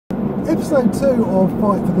Episode 2 of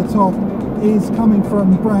Fight for the Top is coming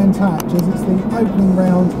from Brands Hatch as it's the opening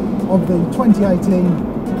round of the 2018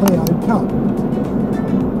 Clio Cup.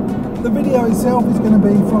 The video itself is going to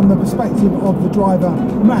be from the perspective of the driver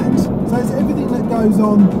Max, so it's everything that goes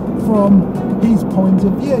on from his point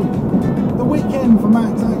of view. The weekend for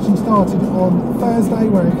Max actually started on Thursday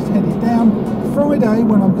where he's headed down. Friday,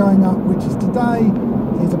 when I'm going up, which is today,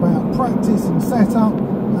 is about practice and setup,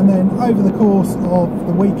 and then over the course of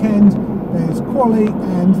the weekend there's quali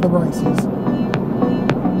and the races.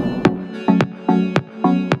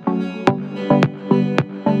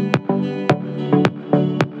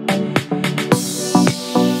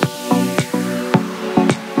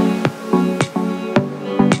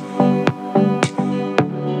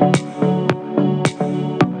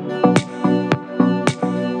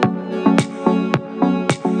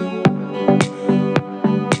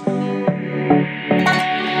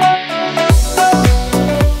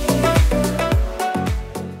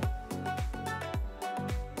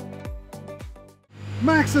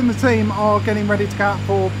 Max and the team are getting ready to go out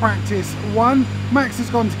for practice 1. Max has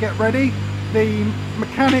gone to get ready. The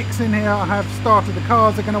mechanics in here have started the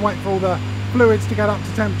cars. They're going to wait for all the fluids to get up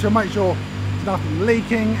to temperature, make sure there's nothing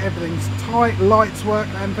leaking, everything's tight, lights work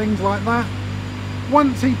and things like that.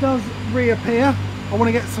 Once he does reappear, I want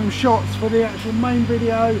to get some shots for the actual main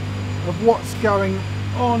video of what's going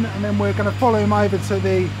on, and then we're going to follow him over to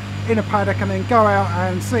the inner paddock and then go out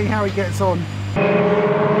and see how he gets on.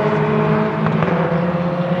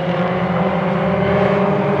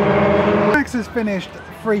 Max has finished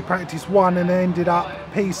free practice 1 and ended up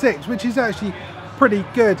P6, which is actually pretty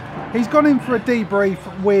good. He's gone in for a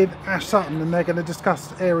debrief with Ash Sutton and they're going to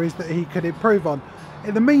discuss areas that he could improve on.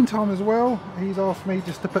 In the meantime as well, he's asked me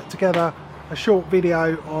just to put together a short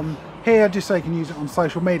video on here just so he can use it on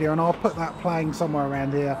social media, and I'll put that playing somewhere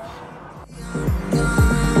around here.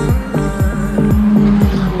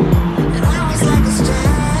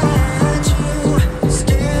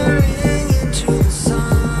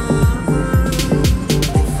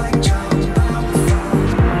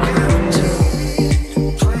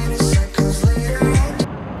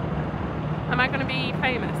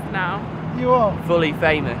 Fully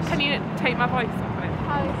famous. Can you take my voice off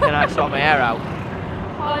it? Can I sort my hair out?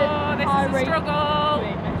 Oh, this is a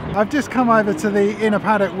struggle. I've just come over to the inner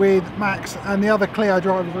paddock with Max, and the other Clio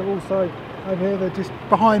drivers are also over here. They're just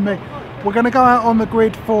behind me. We're going to go out on the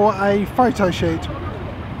grid for a photo shoot.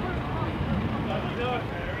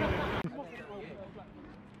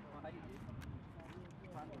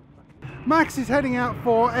 Max is heading out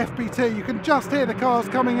for FP2. You can just hear the cars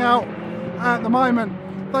coming out at the moment.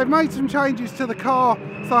 They've made some changes to the car,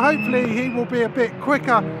 so hopefully he will be a bit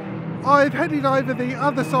quicker. I've headed over the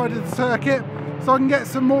other side of the circuit so I can get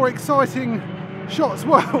some more exciting shots,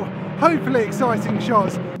 well, hopefully exciting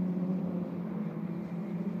shots.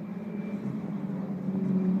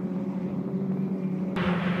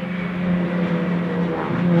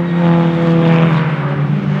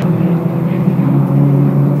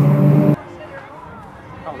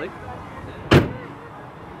 That'll do.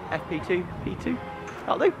 FP2, P2.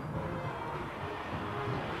 That'll do.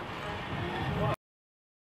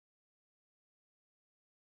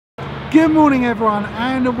 Good morning everyone,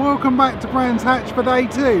 and welcome back to Brands Hatch for day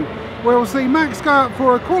 2, where we'll see Max go out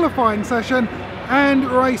for a qualifying session and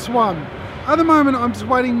race 1. At the moment I'm just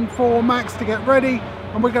waiting for Max to get ready,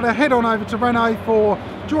 and we're going to head on over to Renault for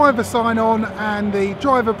driver sign on and the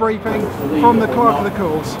driver briefing from the clerk of the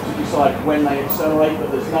course. To decide when they accelerate,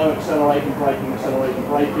 but there's no accelerating, braking, accelerating,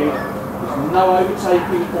 braking. There's no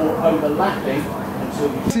overtaking or overlapping until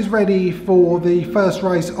This is ready for the first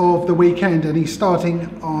race of the weekend, and he's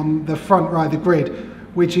starting on the front row of the grid,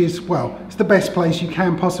 which is, well, it's the best place you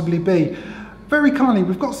can possibly be. Very kindly,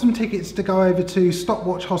 we've got some tickets to go over to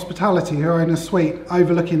Stopwatch Hospitality, who are in a suite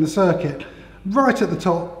overlooking the circuit. Right at the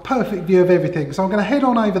top, perfect view of everything. So I'm going to head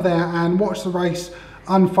on over there and watch the race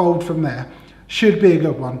unfold from there. Should be a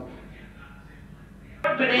good one.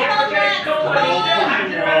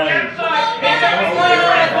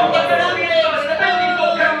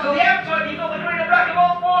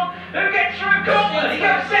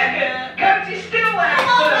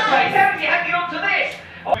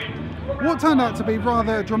 What turned out to be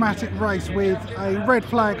rather a dramatic race with a red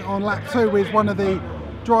flag on lap 2 with one of the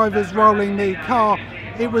drivers rolling the car.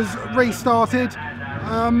 It was restarted.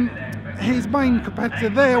 His main competitor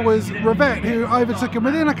there was Rivette, who overtook him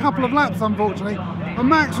within a couple of laps, unfortunately, and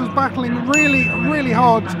Max was battling really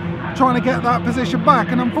hard trying to get that position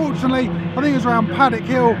back, and unfortunately I think it was around Paddock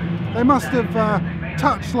Hill they must have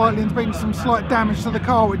touched slightly and there's been some slight damage to the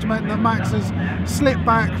car, which meant that Max has slipped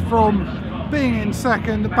back from being in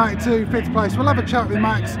second, back to 5th place. We'll have a chat with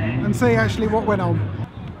Max and see actually what went on.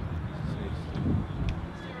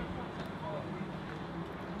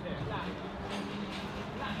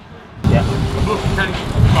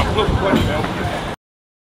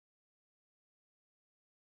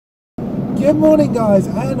 Good morning guys,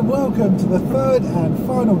 and welcome to the third and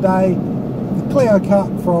final day of the Clio Cup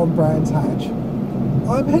from Brands Hatch.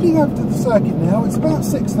 I'm heading over to the circuit now. It's about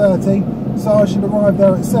 6:30, so I should arrive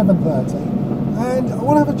there at 7:30. And I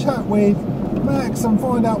want to have a chat with Max and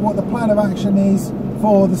find out what the plan of action is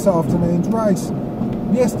for this afternoon's race.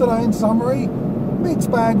 Yesterday, in summary,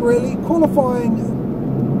 mixed bag really.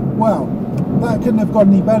 Qualifying, well, that couldn't have gone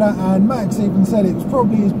any better, and Max even said it was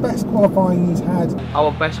probably his best qualifying he's had.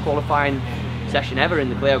 Our best qualifying session ever in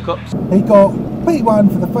the Clio Cups. He got P1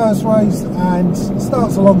 for the first race and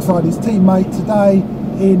starts alongside his teammate today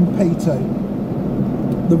in P2.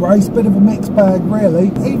 The race, bit of a mixed bag really.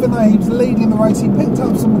 Even though he was leading the race, he picked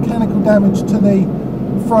up some mechanical damage to the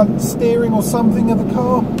front steering or something of the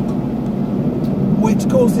car, which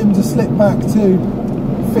caused him to slip back to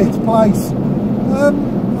 5th place.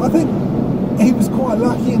 I think he was quite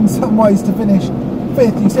lucky in some ways to finish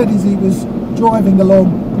 5th. He said as he was driving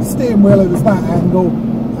along, the steering wheel, it was that angle,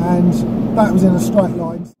 and that was in a straight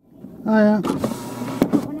line. Oh yeah.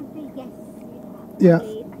 Yeah.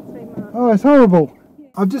 Oh, it's horrible.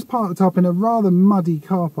 I've just parked up in a rather muddy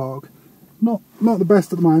car park. Not the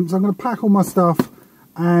best at the moment, so I'm going to pack all my stuff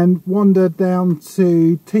and wander down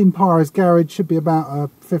to Team Pyro's garage. Should be about a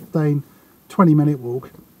 15-20 minute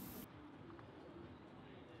walk.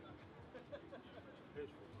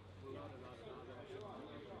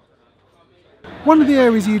 One of the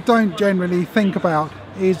areas you don't generally think about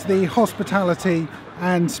is the hospitality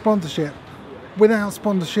and sponsorship. Without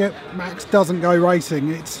sponsorship, Max doesn't go racing.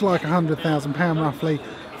 It's like £100,000 roughly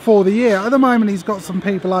for the year. At the moment he's got some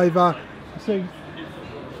people over, see,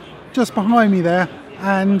 just behind me there,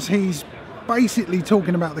 and he's basically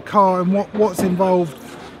talking about the car and what's involved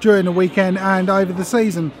during the weekend and over the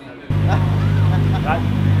season.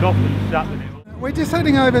 We're just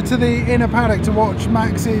heading over to the inner paddock to watch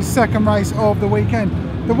Max's second race of the weekend.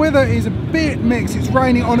 The weather is a bit mixed, it's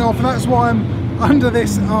raining on and off, and that's why I'm under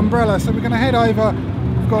this umbrella. So we're going to head over.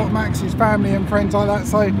 We've got Max's family and friends like that,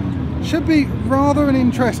 so should be rather an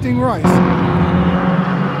interesting race.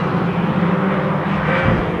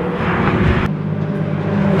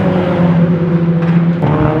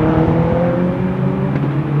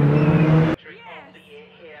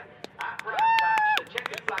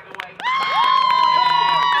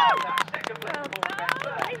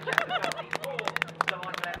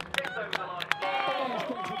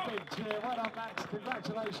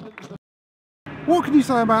 What can you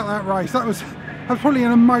say about that race? That was probably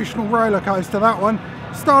an emotional roller coaster, that one.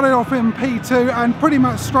 Started off in P2 and pretty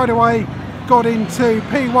much straight away got into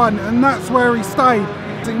P1, and that's where he stayed.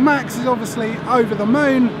 Max is obviously over the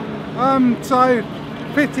moon. So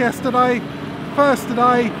 5th yesterday, 1st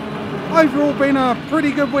today. Overall been a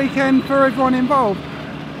pretty good weekend for everyone involved.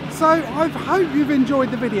 So I hope you've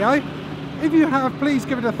enjoyed the video. If you have, please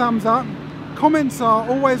give it a thumbs up. Comments are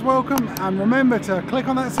always welcome, and remember to click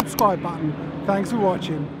on that subscribe button. Thanks for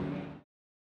watching.